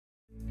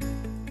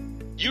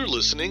You're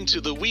listening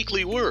to the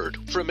Weekly Word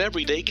from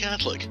Everyday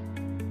Catholic.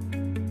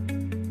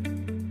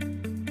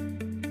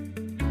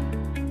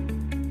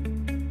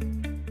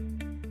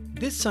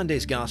 This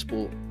Sunday's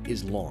Gospel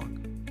is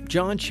long.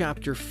 John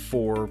chapter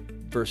 4,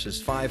 verses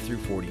 5 through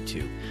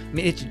 42.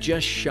 It's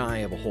just shy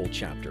of a whole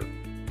chapter.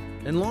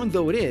 And long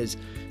though it is,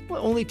 it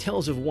only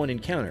tells of one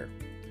encounter,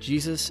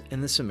 Jesus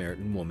and the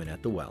Samaritan woman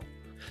at the well.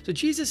 So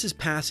Jesus is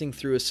passing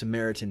through a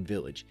Samaritan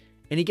village,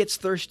 and he gets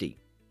thirsty.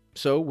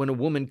 So when a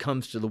woman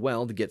comes to the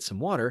well to get some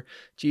water,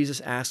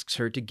 Jesus asks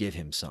her to give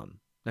him some.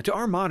 Now to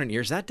our modern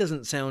ears, that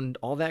doesn't sound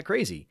all that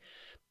crazy.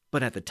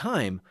 But at the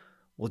time,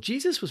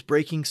 Jesus was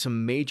breaking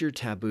some major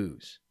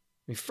taboos.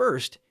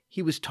 First,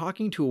 he was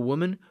talking to a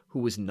woman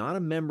who was not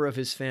a member of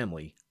his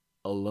family,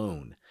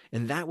 alone.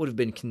 And that would have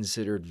been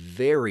considered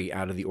very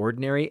out of the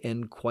ordinary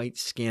and quite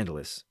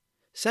scandalous.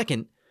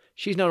 Second,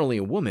 she's not only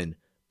a woman,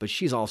 but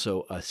she's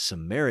also a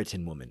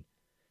Samaritan woman.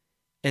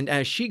 And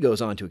as she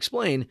goes on to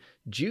explain,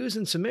 Jews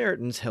and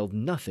Samaritans held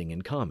nothing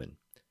in common,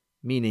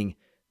 meaning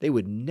they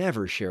would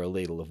never share a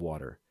ladle of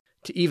water.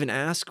 To even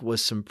ask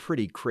was some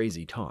pretty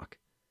crazy talk.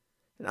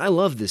 And I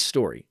love this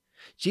story.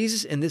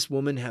 Jesus and this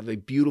woman have a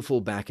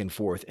beautiful back and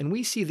forth, and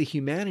we see the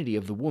humanity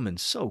of the woman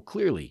so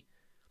clearly.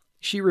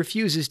 She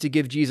refuses to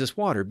give Jesus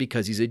water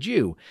because he's a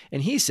Jew,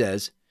 and he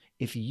says,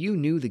 "If you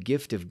knew the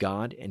gift of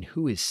God and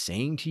who is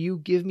saying to you,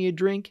 'Give me a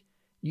drink,'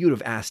 you'd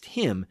have asked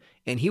him,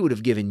 and he would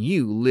have given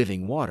you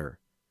living water."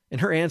 And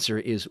her answer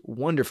is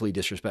wonderfully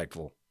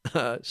disrespectful.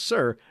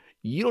 "Sir,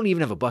 you don't even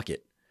have a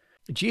bucket."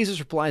 Jesus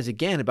replies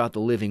again about the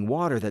living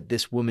water that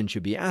this woman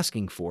should be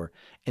asking for,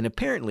 and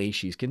apparently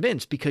she's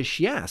convinced because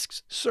she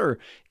asks, "Sir,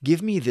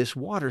 give me this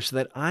water so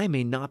that I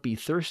may not be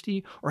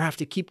thirsty or have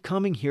to keep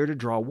coming here to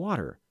draw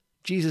water."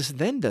 Jesus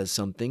then does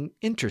something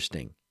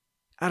interesting.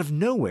 Out of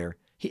nowhere,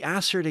 he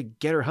asks her to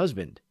get her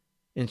husband,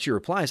 and she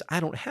replies, "I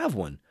don't have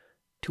one,"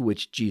 to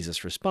which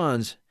Jesus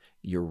responds,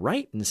 "You're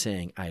right in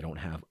saying I don't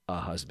have a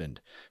husband,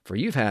 for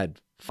you've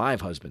had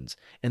 5 husbands,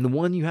 and the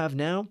one you have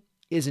now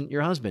isn't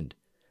your husband.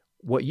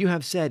 What you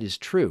have said is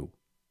true."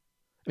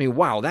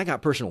 Wow, that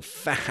got personal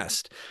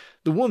fast.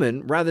 The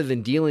woman, rather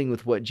than dealing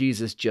with what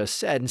Jesus just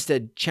said,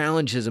 instead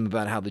challenges him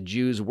about how the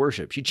Jews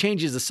worship. She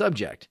changes the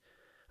subject.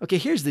 Okay,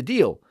 here's the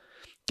deal.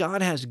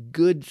 God has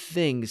good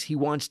things he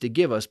wants to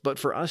give us, but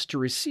for us to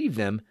receive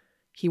them,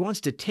 he wants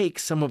to take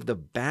some of the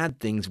bad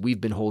things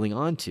we've been holding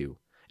on to.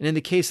 And in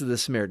the case of the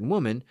Samaritan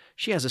woman,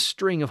 she has a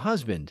string of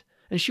husbands,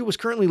 and she was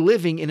currently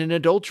living in an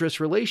adulterous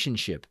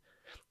relationship.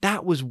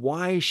 That was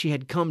why she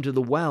had come to the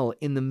well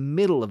in the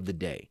middle of the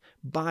day,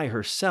 by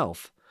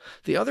herself.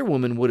 The other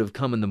woman would have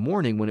come in the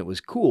morning when it was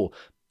cool,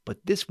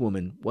 but this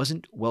woman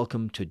wasn't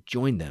welcome to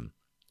join them.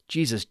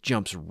 Jesus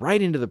jumps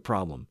right into the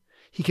problem.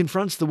 He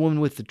confronts the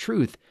woman with the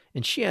truth,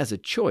 and she has a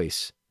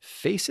choice: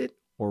 face it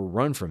or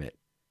run from it.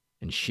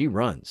 And she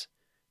runs.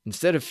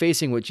 Instead of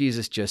facing what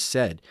Jesus just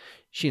said,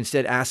 she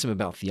instead asks him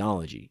about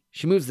theology.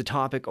 She moves the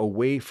topic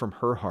away from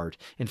her heart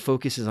and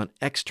focuses on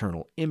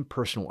external,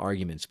 impersonal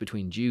arguments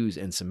between Jews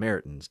and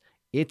Samaritans.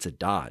 It's a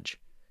dodge.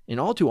 And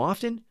all too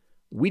often,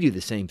 we do the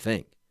same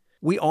thing.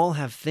 We all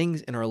have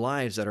things in our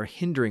lives that are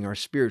hindering our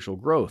spiritual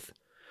growth.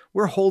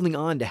 We're holding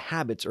on to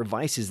habits or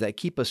vices that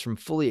keep us from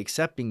fully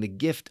accepting the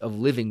gift of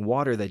living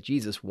water that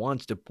Jesus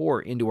wants to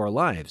pour into our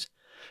lives.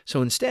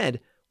 So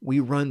instead, we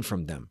run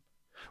from them.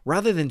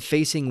 Rather than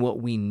facing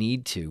what we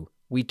need to,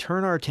 we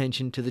turn our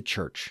attention to the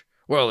church.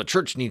 "Well, the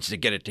church needs to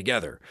get it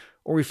together."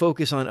 Or we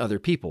focus on other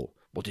people.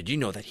 "Well, did you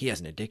know that he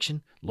has an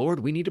addiction? Lord,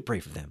 we need to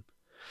pray for them."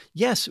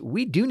 Yes,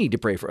 we do need to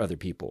pray for other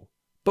people,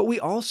 but we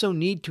also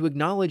need to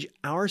acknowledge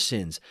our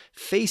sins,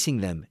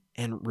 facing them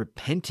and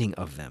repenting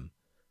of them.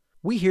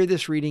 We hear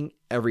this reading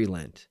every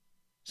Lent.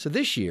 So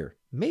this year,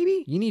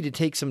 maybe you need to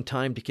take some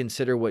time to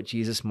consider what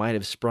Jesus might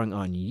have sprung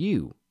on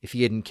you if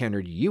he had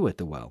encountered you at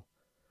the well.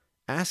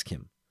 Ask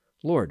him,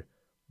 "Lord,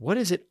 what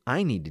is it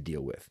I need to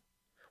deal with?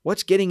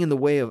 What's getting in the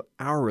way of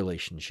our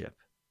relationship?"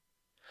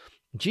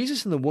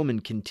 Jesus and the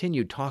woman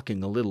continued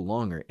talking a little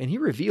longer, and he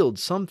revealed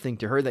something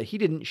to her that he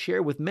didn't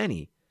share with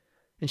many.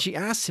 And she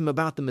asks him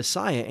about the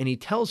Messiah, and he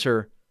tells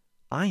her,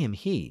 "I am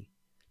he."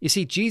 You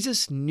see,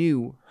 Jesus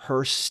knew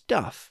her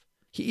stuff.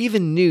 He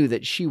even knew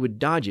that she would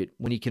dodge it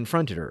when he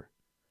confronted her.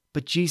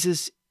 But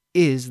Jesus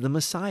is the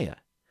Messiah.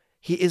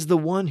 He is the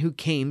one who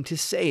came to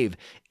save,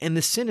 and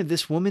the sin of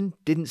this woman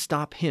didn't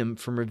stop him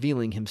from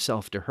revealing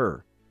himself to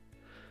her.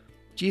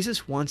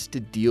 Jesus wants to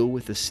deal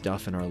with the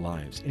stuff in our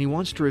lives, and he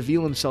wants to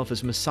reveal himself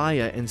as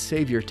Messiah and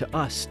Savior to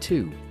us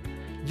too.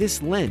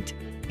 This Lent,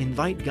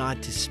 invite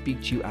God to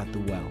speak to you at the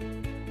well.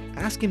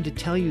 Ask him to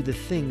tell you the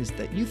things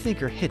that you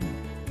think are hidden,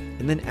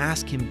 and then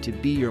ask him to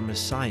be your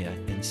Messiah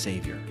and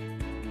Savior.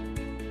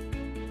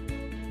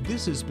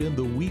 This has been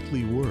the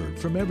Weekly Word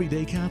from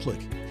Everyday Catholic.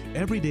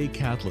 Everyday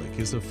Catholic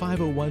is a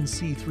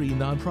 501c3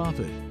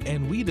 nonprofit,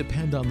 and we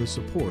depend on the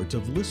support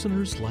of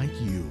listeners like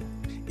you.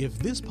 If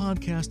this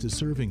podcast is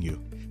serving you,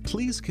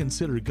 please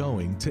consider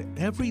going to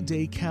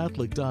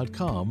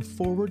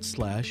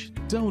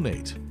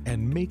everydaycatholic.com/donate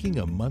and making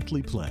a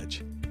monthly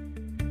pledge.